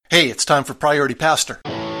Hey, it's time for Priority Pastor.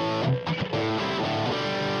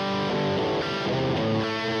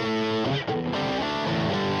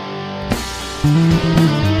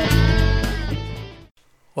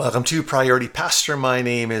 Welcome to Priority Pastor. My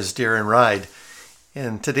name is Darren Ride,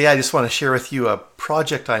 and today I just want to share with you a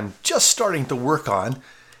project I'm just starting to work on,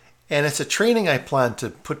 and it's a training I plan to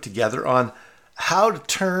put together on how to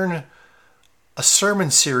turn a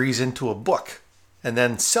sermon series into a book and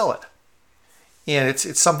then sell it. And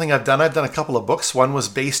it's something I've done. I've done a couple of books. One was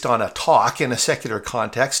based on a talk in a secular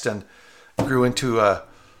context and grew into a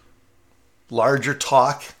larger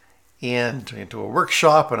talk and into a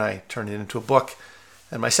workshop, and I turned it into a book.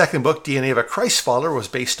 And my second book, DNA of a Christ Follower, was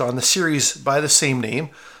based on the series by the same name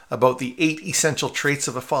about the 8 essential traits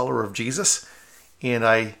of a follower of Jesus. And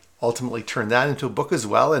I ultimately turned that into a book as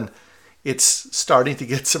well. And it's starting to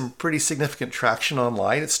get some pretty significant traction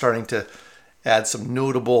online. It's starting to add some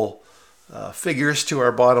notable figures to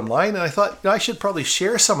our bottom line. And I thought I should probably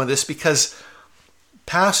share some of this because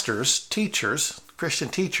pastors, teachers, Christian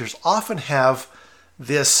teachers often have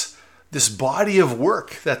this body of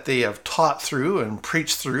work that they have taught through and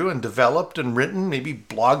preached through and developed and written, maybe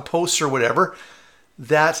blog posts or whatever,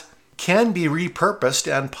 that can be repurposed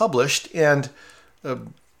and published and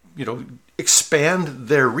expand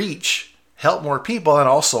their reach, help more people, and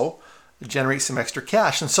also generate some extra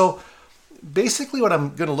cash. And so basically what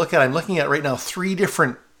I'm going to look at, I'm looking at right now 3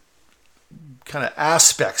 different kind of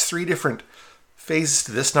aspects, 3 different phases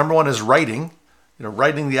to this. Number one is writing,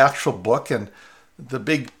 writing the actual book. And the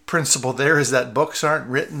big principle there is that books aren't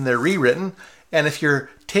written, they're rewritten. And if you're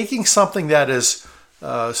taking something that is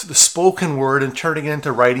the spoken word and turning it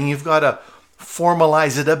into writing, you've got to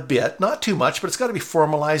formalize it a bit, not too much, but it's got to be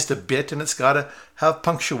formalized a bit, and it's got to have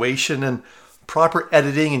punctuation and proper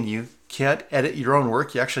editing, and you can't edit your own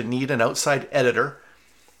work. You actually need an outside editor.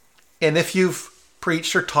 And if you've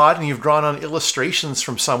preached or taught and you've drawn on illustrations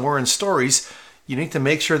from somewhere and stories, you need to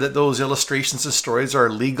make sure that those illustrations and stories are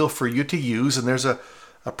legal for you to use, and there's a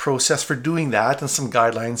process for doing that and some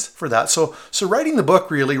guidelines for that. So writing the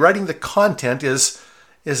book, really, writing the content is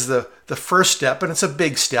the first step, and it's a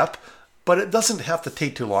big step, but it doesn't have to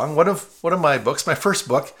take too long. One of my books, my first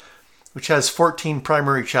book, which has 14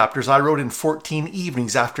 primary chapters, I wrote in 14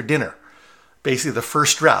 evenings after dinner. Basically the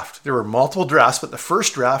first draft. There were multiple drafts, but the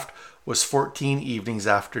first draft was 14 evenings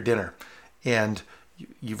after dinner. And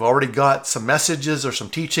you've already got some messages or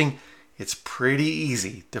some teaching. It's pretty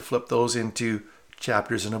easy to flip those into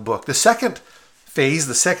chapters in a book. The second phase,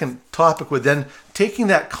 the second topic would then taking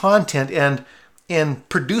that content and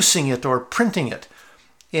producing it or printing it.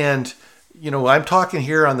 And I'm talking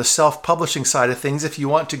here on the self-publishing side of things. If you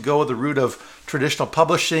want to go the route of traditional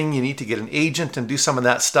publishing, you need to get an agent and do some of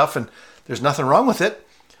that stuff. And there's nothing wrong with it,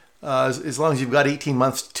 as long as you've got 18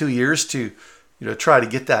 months to 2 years to try to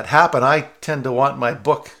get that happen. I tend to want my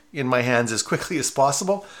book in my hands as quickly as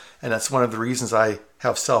possible, and that's one of the reasons I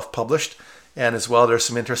have self-published. And as well, there's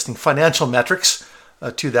some interesting financial metrics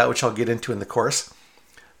to that, which I'll get into in the course.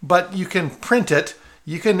 But you can print it.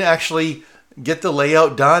 You can actually get the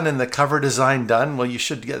layout done and the cover design done. Well, you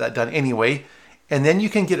should get that done anyway. And then you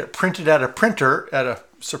can get it printed at a printer at a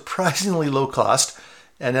surprisingly low cost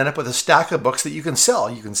and end up with a stack of books that you can sell.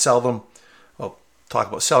 You can sell them, well, talk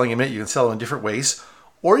about selling in a minute, you can sell them in different ways.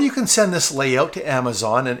 Or you can send this layout to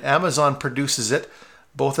Amazon, and Amazon produces it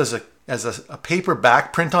both as a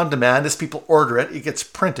paperback, print on demand. As people order it, it gets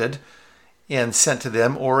printed and sent to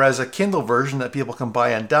them, or as a Kindle version that people can buy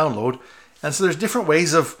and download. And so there's different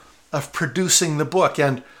ways of producing the book.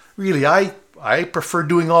 And really, I prefer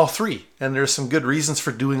doing all 3. And there's some good reasons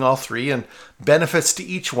for doing all 3 and benefits to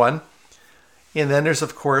each one. And then there's,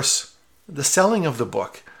 of course, the selling of the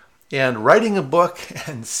book. And writing a book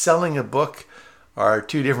and selling a book are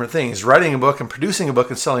 2 different things. Writing a book and producing a book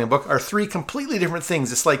and selling a book are 3 completely different things.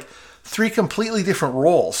 It's like 3 completely different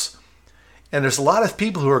roles. And there's a lot of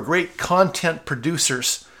people who are great content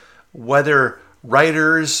producers, whether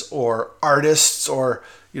writers or artists or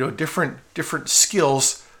different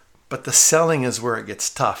skills, but the selling is where it gets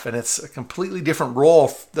tough. And it's a completely different role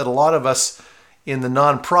that a lot of us in the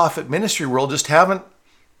nonprofit ministry world just haven't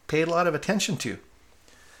paid a lot of attention to.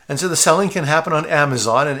 And so the selling can happen on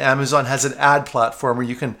Amazon, and Amazon has an ad platform where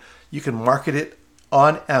you can market it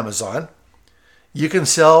on Amazon. You can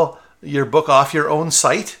sell your book off your own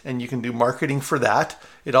site, and you can do marketing for that.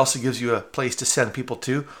 It also gives you a place to send people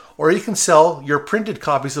to. Or you can sell your printed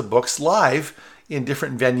copies of books live in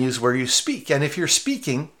different venues where you speak. And if you're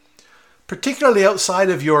speaking, particularly outside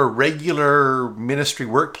of your regular ministry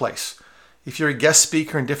workplace, if you're a guest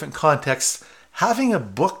speaker in different contexts, having a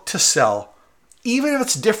book to sell, even if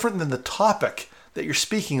it's different than the topic that you're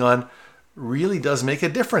speaking on, really does make a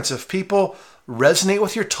difference. If people resonate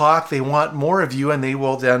with your talk, they want more of you, and they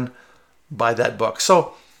will then buy that book.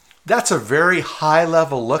 So that's a very high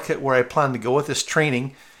level look at where I plan to go with this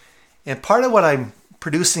training. And part of what I'm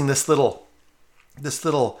producing this little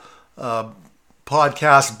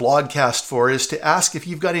blogcast for is to ask if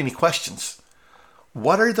you've got any questions.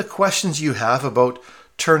 What are the questions you have about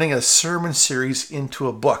turning a sermon series into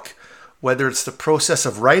a book? Whether it's the process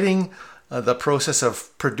of writing, the process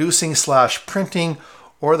of producing / printing,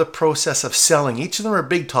 or the process of selling. Each of them are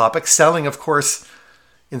big topics. Selling, of course,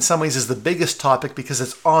 in some ways is the biggest topic because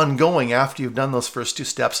it's ongoing after you've done those first 2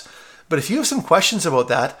 steps. But if you have some questions about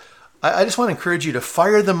that, I just want to encourage you to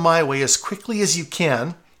fire them my way as quickly as you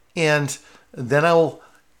can, and then I'll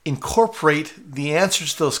incorporate the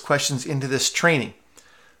answers to those questions into this training.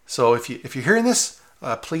 So if you're hearing this,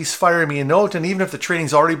 please fire me a note, and even if the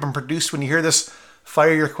training's already been produced when you hear this,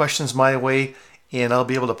 fire your questions my way, and I'll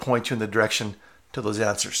be able to point you in the direction to those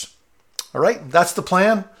answers. All right, that's the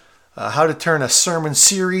plan. How to turn a sermon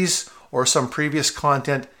series or some previous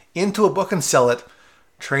content into a book and sell it.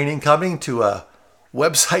 Training coming to a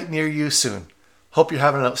website near you soon. Hope you're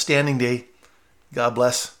having an outstanding day. God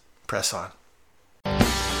bless. Press on.